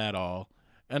German at all,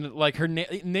 and like her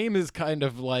name is kind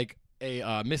of like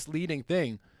a misleading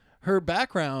thing. Her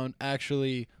background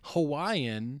actually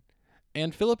Hawaiian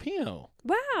and Filipino.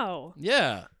 Wow.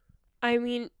 Yeah. I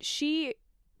mean, she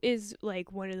is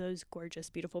like one of those gorgeous,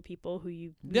 beautiful people who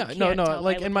you Yeah, can't no, tell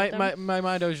like by in looking my at them.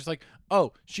 mind I was just like,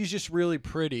 oh, she's just really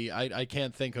pretty. I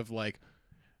can't think of like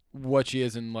what she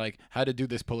is and like how to do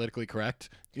this politically correct,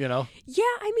 you know? Yeah,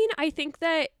 I mean, I think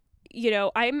that,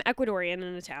 I'm Ecuadorian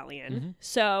and Italian. Mhm.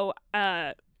 So,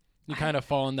 You kind of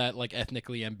fall in that like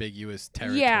ethnically ambiguous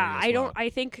territory. yeah, as I don't, well. I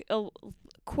think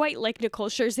quite like Nicole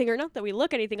Scherzinger, not that we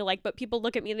look anything alike, but people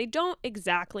look at me and they don't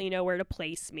exactly know where to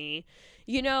place me,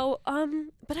 but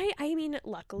I mean,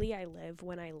 luckily I live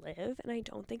when I live and I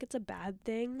don't think it's a bad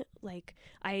thing. Like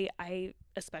I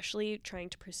especially trying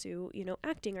to pursue,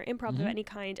 acting or improv of any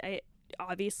kind, it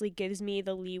obviously gives me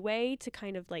the leeway to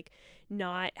kind of like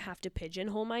not have to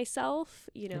pigeonhole myself,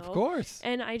 Of course.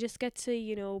 and I just get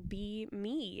to, be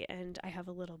me. And I have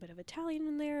a little bit of Italian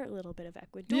in there, a little bit of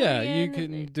Ecuadorian. Yeah, you and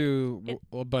can do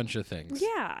a bunch of things.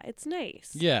 yeah, it's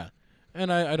nice. Yeah.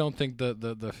 And I don't think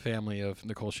the family of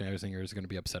Nicole Scherzinger is going to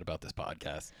be upset about this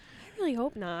podcast. I really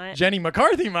hope not. Jenny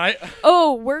McCarthy might.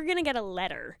 Oh, we're going to get a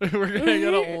letter. We're going to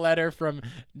get a letter from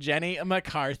Jenny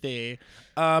McCarthy.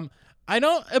 I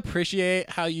don't appreciate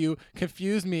how you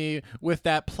confuse me with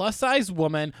that plus-size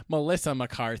woman, Melissa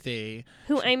McCarthy.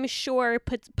 Who I'm sure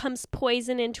pumps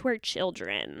poison into her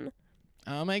children.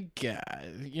 Oh my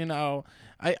God.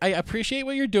 I appreciate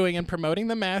what you're doing and promoting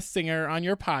The Masked Singer on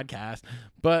your podcast,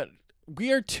 but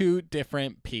we are two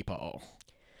different people.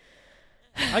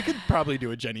 I could probably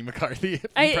do a Jenny McCarthy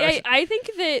impression. I think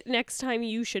that next time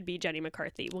you should be Jenny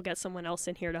McCarthy. We'll get someone else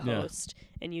in here to Yeah. host,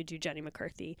 and you do Jenny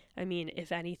McCarthy. I mean,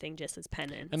 if anything, just as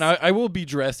penance. And I will be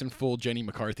dressed in full Jenny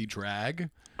McCarthy drag.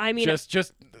 I mean,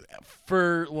 just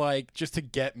for like just to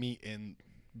get me in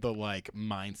the like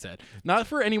mindset. Not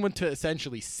for anyone to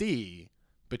essentially see,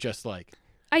 but just like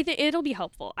I think it'll be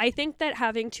helpful. I think that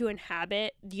having to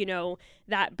inhabit,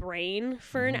 that brain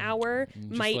for an hour just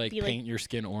might like be paint your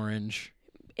skin orange.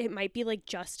 it might be like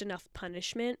just enough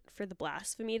punishment for the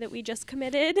blasphemy that we just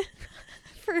committed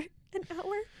for an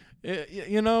hour.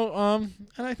 And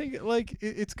I think like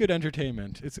it's good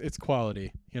entertainment. It's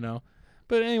quality,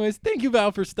 But anyways, thank you,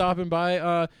 Val, for stopping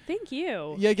by. Thank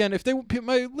you. Yeah, again, if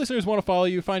my listeners want to follow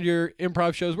you, find your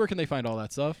improv shows, where can they find all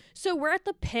that stuff? So we're at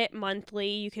the Pit monthly.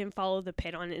 You can follow the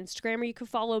Pit on Instagram, or you can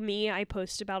follow me. I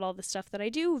post about all the stuff that I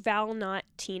do. Val Not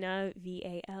Tina,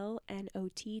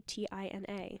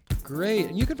 ValNotTina. Great.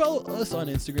 And you can follow us on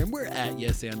Instagram. We're at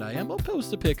Yes and I Am. I'll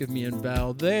post a pic of me and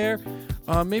Val there.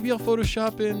 Maybe I'll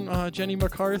Photoshop in Jenny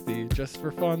McCarthy just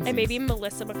for fun. And maybe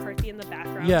Melissa McCarthy in the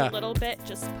background Yeah. a little bit,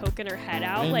 just poking her head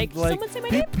out. And, Like, someone say my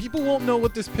name? People won't know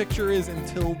what this picture is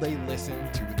until they listen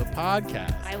to the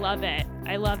podcast. I love it.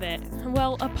 I love it.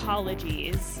 Well,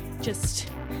 apologies. Just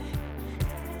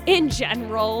in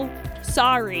general.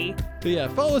 Sorry. But yeah,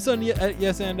 follow us on at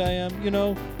Yes and I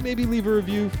Am. Maybe leave a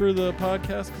review for the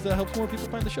podcast because that helps more people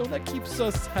find the show. That keeps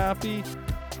us happy.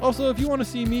 Also, if you want to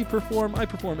see me perform, I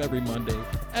perform every Monday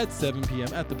at 7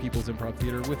 p.m. at the People's Improv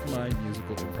Theater with my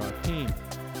musical improv team.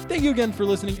 Thank you again for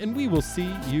listening, and we will see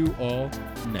you all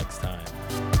next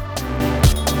time.